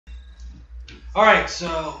Alright,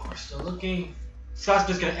 so we're still looking. Scott's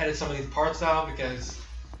just gonna edit some of these parts out because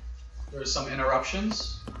there's some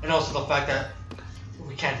interruptions. And also the fact that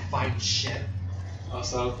we can't find shit.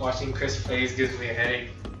 Also, watching Kris plays gives me a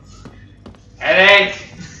headache. Headache!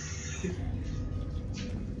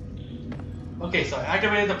 Okay, so I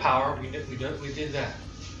activated the power. We did that.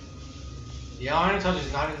 The Iron Touch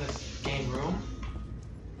is not in this game room.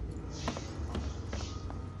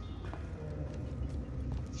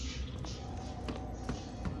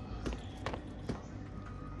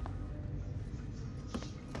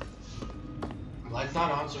 Light's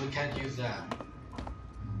not on, so we can't use that.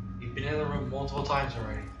 We've been in the room multiple times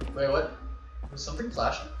already. Wait, what? Was something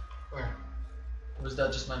flashing? Where? Or was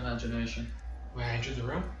that just my imagination? When I entered the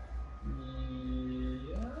room?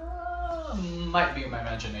 Yeah, might be my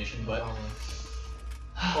imagination, but...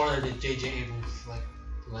 Or the J.J. Abrams, like,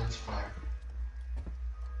 lens flare.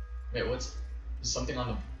 Wait, what's... Is something on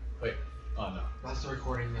the... Wait. Oh, no. That's the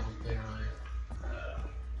recording that was played earlier.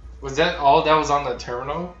 Was that all that was on the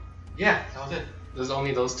terminal? Yeah, that was it. There's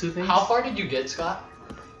only those two things? How far did you get, Scott?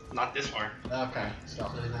 Not this far. Okay.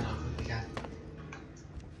 Stop really that up.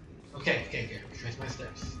 Okay, trace my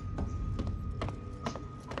steps.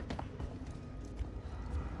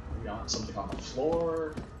 We got something on the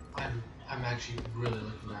floor. I'm actually really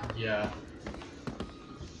looking at it. Yeah.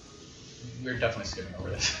 We're definitely skipping over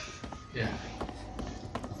this. Yeah.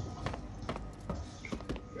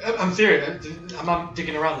 I'm serious. I'm not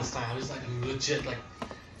digging around this time. I'm just like legit like.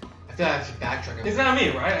 I feel like I have to backtrack. It's not me,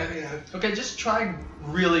 right? Okay, just try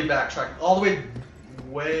really backtrack all the way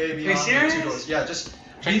beyond the 2 doors. Yeah, just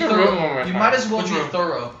check be the thorough. room one more You time. might as well Which be room?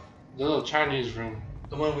 thorough. The little Chinese room.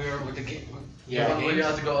 The one we were with the game. Yeah. The one where you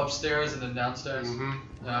have to go upstairs and then downstairs.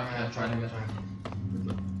 Mm-hmm. Yeah, okay, I'm trying to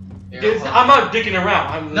get. I'm not digging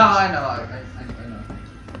around. No, I know. I know.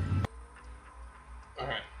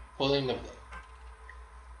 Alright, pulling the.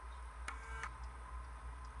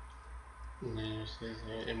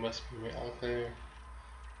 It must be way out there.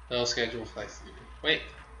 No schedule flights. Wait,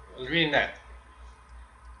 I was reading that.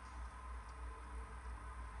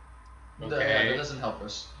 Okay. That doesn't help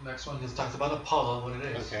us. Next one just talks about Apollo, what it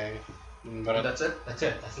is. Okay. But that's it? That's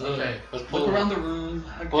it. That's literally Okay. it. Let's Look around the room.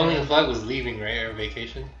 Pulling the flag was leaving, right? Or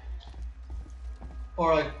vacation?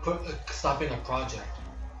 Or like stopping a project.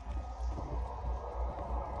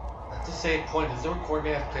 That's the same point. Is the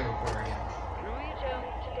recording? I have to play the recorder again.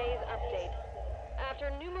 Today's update.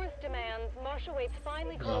 After numerous demands, Marshal Waits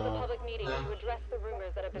finally called a public meeting to address the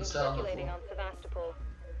rumors that have been circulating on Sevastopol.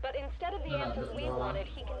 But instead of the answers we wanted,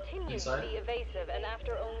 he continues to be evasive, and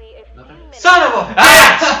after only a few minutes... Son of a bitch!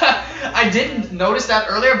 I didn't notice that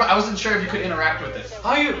earlier, but I wasn't sure if you could interact with it.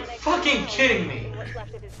 Are you fucking kidding me?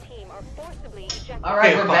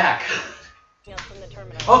 Alright, we're back.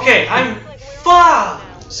 Okay, I'm... Fuck!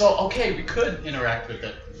 So, okay, we could interact with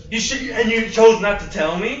it. You should, and you chose not to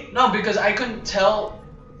tell me? No, because I couldn't tell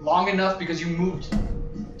long enough because you moved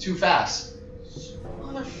too fast.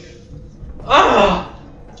 Ugh!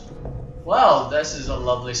 Well, this is a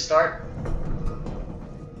lovely start.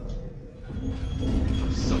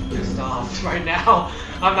 I'm so pissed off right now.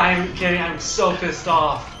 I'm not even kidding, I'm so pissed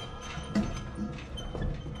off.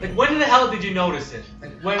 Like, when the hell did you notice it?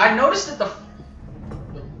 Like, when... I noticed it the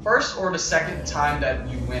first or the second time that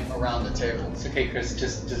you went around the table. It's okay, Kris,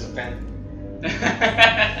 just vent.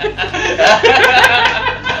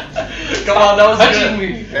 Come on, that was touching good.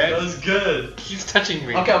 me, That was good. Keeps touching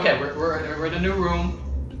me. Okay, we're in a new room.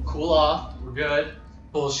 Cool off. We're good.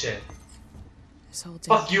 Bullshit.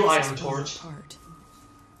 Fuck you, Iron Torch.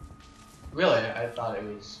 Really? I thought it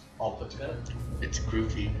was all put together. It's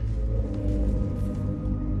groovy.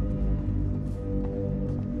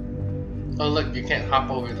 Oh look, you can't hop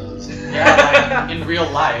over those. Yeah, like in real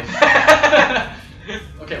life.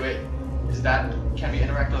 Okay, wait. Is that... Can we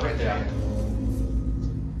interact with it? Yeah.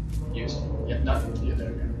 Use? Yeah, no. Yeah,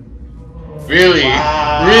 there we go. Really?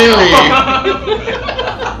 Wow. Really?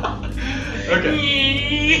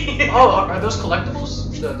 Okay. Oh, are those collectibles?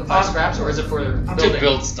 The 5 scraps? Or is it for building? To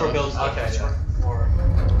build stuff. For build stuff. Okay, yeah.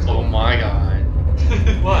 Oh my god.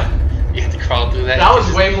 What? You had to crawl through that. That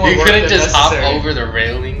was way more You work couldn't than just hop necessary. over the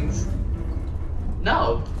railings?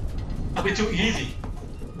 No. That'd be too easy.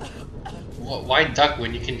 Why duck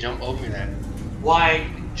when you can jump over that? Why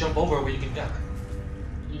jump over where you can duck?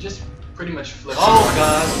 You just pretty much flip. Oh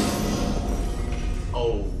god.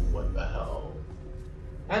 Oh, what the hell?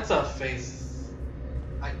 That's a face.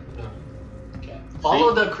 I no. Okay.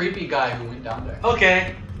 Follow the creepy guy who went down there.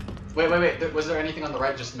 Okay. Wait. Was there anything on the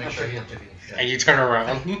right? Just to make I'm sure. sure. And you turn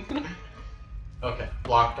around. Okay.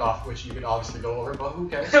 Blocked off, which you could obviously go over, but who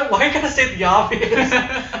cares? Why you gotta say the obvious?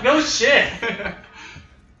 No shit.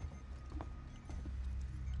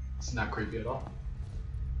 It's not creepy at all.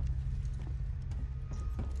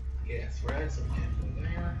 Okay, that's red, so we can't go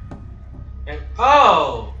there. And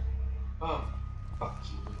oh! Oh. Fuck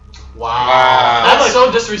you. Wow. That's so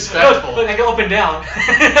disrespectful. Look, I go up and down.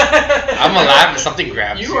 I'm alive and something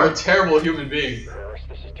grabs you. You are a terrible human being.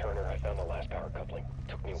 This is Turner. I found the last power coupling.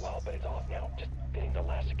 Took me a while, but it's off now. Just fitting the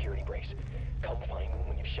last security brace. Come find me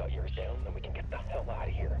when you've shut yours down, then we can get the hell out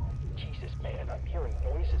of here. Jesus, man, I'm hearing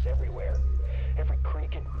noises everywhere. Every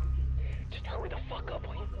creaking. Just hurry the fuck up,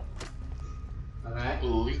 will you? Alright.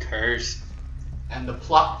 Ooh, we cursed. And the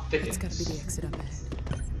plot thickens. It's gotta be the exit up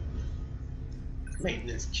ahead.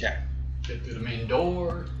 Maintenance check. Get through the main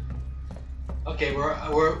door. Okay,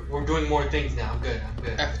 we're doing more things now. I'm good.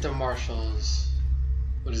 After marshals.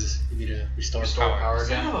 What is this? You need to restore Restore power. power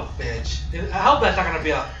Son again. of a bitch. I hope that's not gonna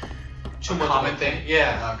be a too much common of a thing.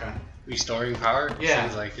 Yeah. Okay. Restoring power? Yeah.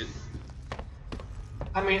 Seems like it.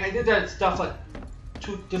 I mean, I did that stuff like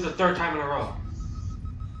this is the third time in a row.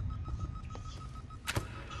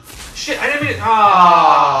 Shit, I didn't mean it.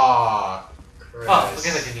 Ah. Oh, I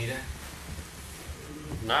guess I can eat it.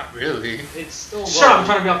 Not really. It's still. Shut up! I'm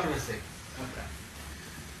trying to be optimistic. Okay.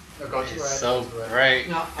 No, go to It's right. so go to right. bright.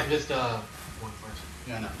 No, I'm just one person.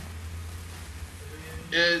 Yeah, no.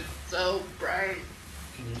 It's so bright.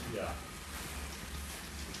 Can you? Yeah.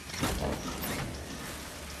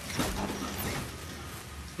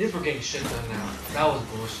 These were getting shit done now. That was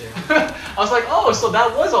bullshit. I was like, oh, so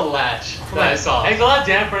that was a latch that I saw. Thanks a lot,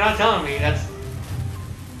 Dan, for not telling me. That's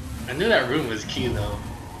I knew that room was key though.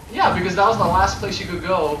 Yeah, because that was the last place you could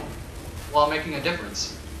go while making a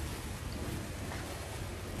difference.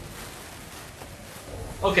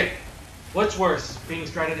 okay. What's worse, being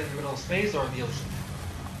stranded in the middle of space or in the ocean?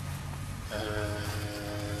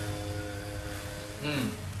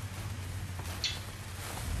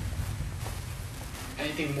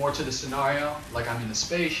 Anything more to the scenario? Like I'm in a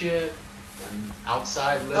spaceship, I'm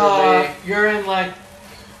outside literally. You're in like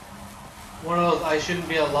one of those I shouldn't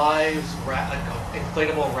be alive, like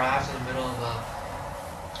inflatable rafts in the middle of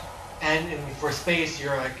the. And for space,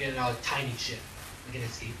 you're like in a tiny ship, like an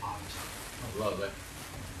escape pod or something. I love it.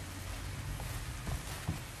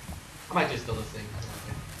 I might just build a thing.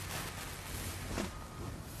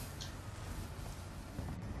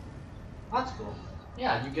 That's cool.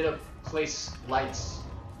 Yeah, you get to place lights.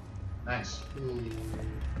 Nice.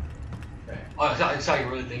 Okay. Oh, I saw you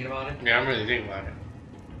really thinking about it. Yeah, I'm really thinking about it.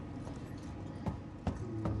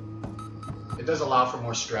 It does allow for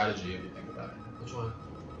more strategy if you think about it. Which one?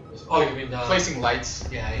 Oh, you mean the Placing lights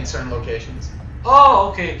in certain locations. Oh,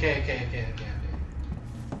 okay.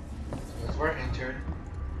 So that's where I entered.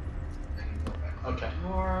 I can go back. Okay.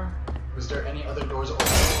 Door. Was there any other doors open?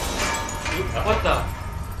 What the?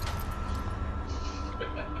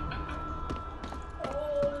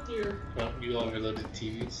 Oh dear. Well, you overloaded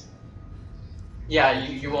TVs. Yeah,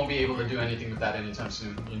 you won't be able to do anything with that anytime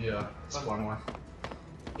soon. You need to explore more.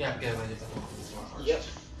 Yeah, I just have to first. Yep.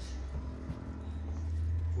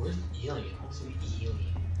 Where's the alien? I want to see the alien.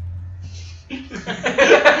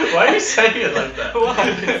 Why are you saying it like that?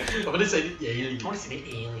 Why? I'm gonna say the alien. I want to see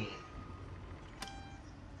the alien.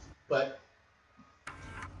 But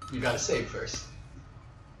you gotta save first.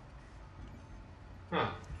 Huh.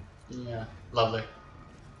 Yeah. Lovely.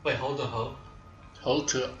 Wait, hold the hoe. Hold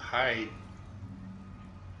to hide.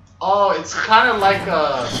 Oh, it's kind of like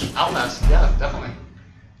Outlast. Yeah, definitely.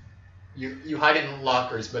 You hide it in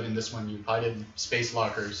lockers, but in this one you hide it in space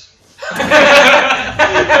lockers.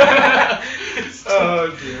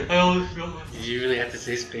 Oh dear. I always feel like You really have to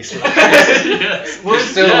say space lockers. Yes. There's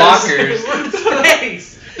still lockers.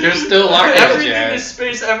 space. There's still lockers. Everything Jazz. is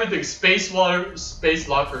space. Everything. Space water. Space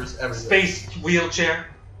lockers. Everything. Space wheelchair.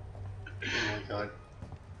 Oh my god.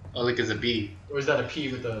 Oh, look, it's a bee. Or is that a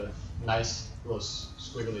P with a nice little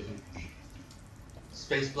squiggly thing?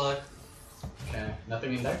 Space blood. Okay.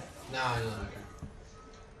 Nothing in there. No, I don't. Okay.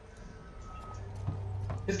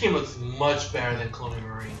 This game looks much better than Cloning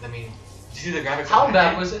Marines. I mean, you see the graphics? How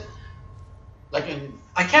bad was it? Like in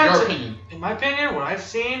I can't. your say- opinion? In my opinion, what I've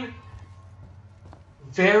seen,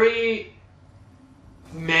 very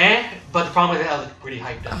meh. But the problem is that I was pretty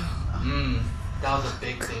hyped up. Mm. That was a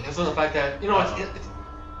big thing. And so the fact that it's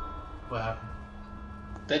What happened?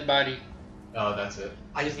 Dead body. Oh, that's it.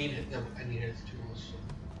 I just needed it to tools.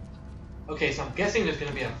 Okay, so I'm guessing there's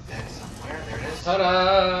gonna be a vent somewhere. There it is.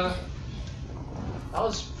 Ta-da! That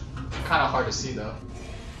was kind of hard to see though.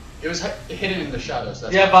 It was hidden in the shadows.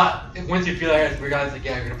 That's Yeah, but once you feel like realize like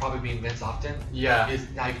you're gonna probably be in vents often. Yeah,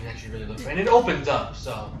 Now you can actually really look for it. And it opens up,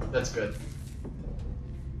 so. that's good.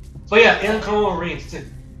 But yeah, Alien Clone Marines too.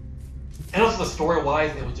 And also the story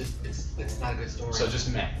wise, it was just it's not a good story. So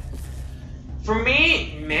just meh. For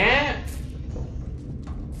me, meh.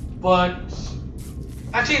 But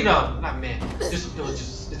actually, no, not meh. It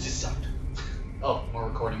just sucked. Oh, more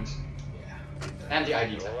recordings. Yeah. And the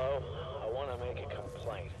ID tag. Hello? I want to make a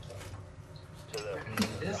complaint to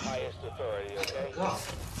the highest authority, okay? Go.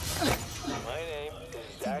 My name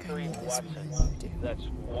is Zachary Watson. That's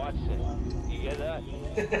Watson. You get that?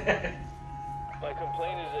 My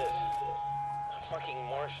complaint is this. Fucking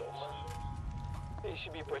marshals. They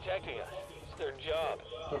should be protecting us. It's their job.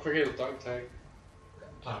 Don't forget the dog tag.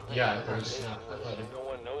 Yeah, No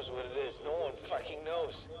one knows what it is. No one fucking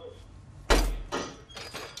knows.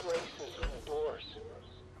 Braces and doors.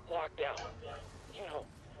 Locked down. You know,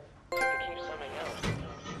 just to keep something out.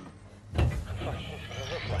 Fucking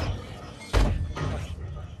look like.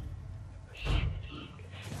 Shit.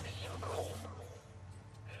 It's so cold.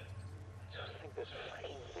 I don't think this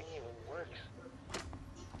fucking thing even works.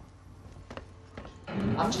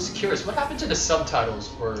 I'm just curious, what happened to the subtitles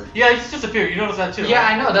for... Yeah, it just disappeared. You noticed that too, Yeah,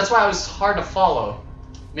 right? I know, that's why it was hard to follow.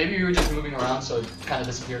 Maybe we were just moving around, so it kind of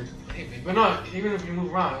disappeared. Maybe. But no, even if you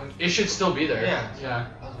move around. It should still be there. Yeah. Yeah.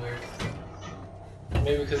 That was weird.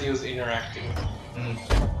 Maybe because he was interacting. Mm.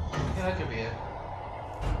 Yeah, that could be it.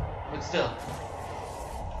 But still.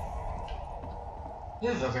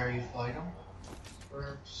 This is a very useful item.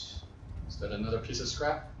 Perhaps. Is that another piece of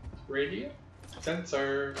scrap? Radio?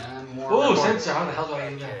 Sensor. And more. Ooh, recordings. sensor. How the hell do I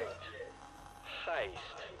use that?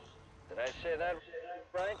 Heist. Did I say that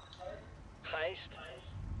right? Heist?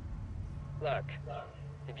 Look,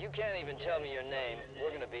 if you can't even tell me your name,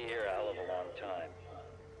 we're gonna be here a hell of a long time.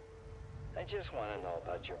 I just want to know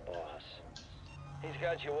about your boss. He's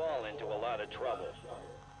got you all into a lot of trouble.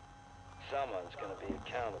 Someone's gonna be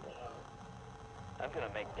accountable. I'm gonna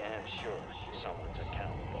make damn sure someone's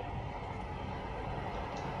accountable.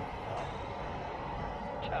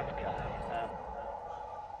 Tough guy, huh?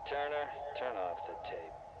 Turner, turn off the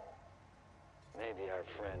tape. Maybe our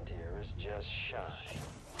friend here is just shy.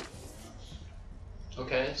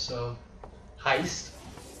 Okay, so... Heist.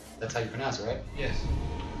 That's how you pronounce it, right? Yes.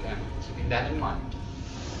 Okay, keeping that in mind.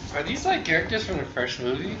 Are these like characters from the first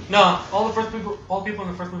movie? No, all the people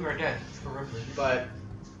in the first movie are dead. For Ripley. But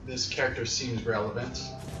this character seems relevant.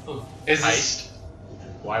 Ooh. Is Heist.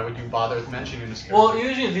 Why would you bother mentioning this character? Well,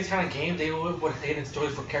 usually in these kind of games, they would hidden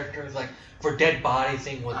stories for characters, like for dead bodies,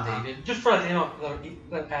 saying what they did, just for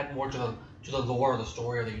add more to the lore of the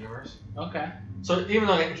story of the universe. Okay. So even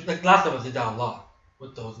though like Last of Us did that a lot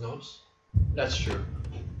with those notes. That's true.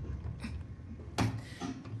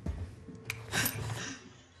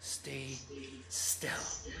 Stay still.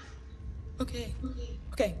 Okay.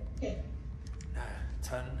 Okay. Now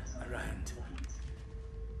turn around.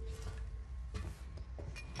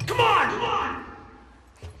 Come on! Come on!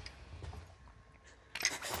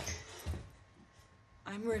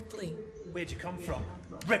 I'm Ripley. Where'd you come from?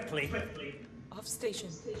 Ripley. Off station.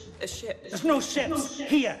 A ship. There's no ships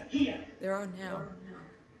here. There are now.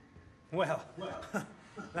 Well,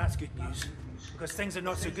 that's good news. Because things are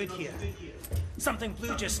not so good here. Something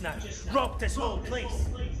blew just now. Rocked this whole place.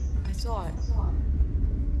 I saw it.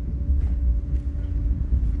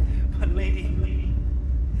 But lady,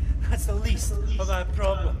 that's the least of our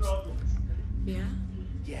problems. Yeah?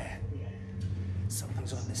 Yeah.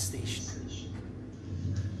 Something's on this station.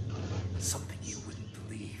 Something you wouldn't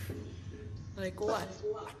believe. Like what?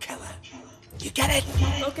 A killer. You get it?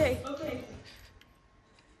 Okay. Okay.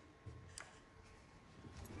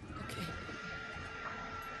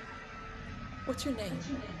 What's your name?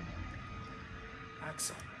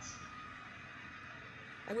 Axel.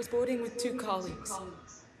 I was boarding with 2 colleagues.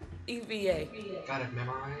 EVA. Got it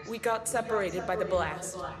memorized? We got separated by the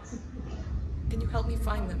blast. Can you help me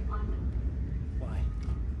find them? Why?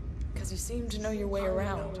 Because you seem to know your way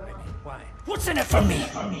around. I mean, why? What's in it for me?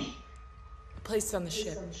 A place on the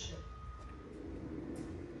ship.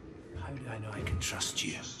 How do I know I can trust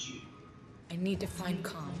you? I need to find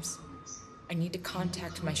comms. I need to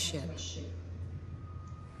contact my ship.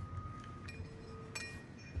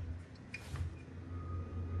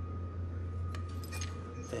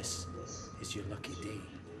 This is your lucky day.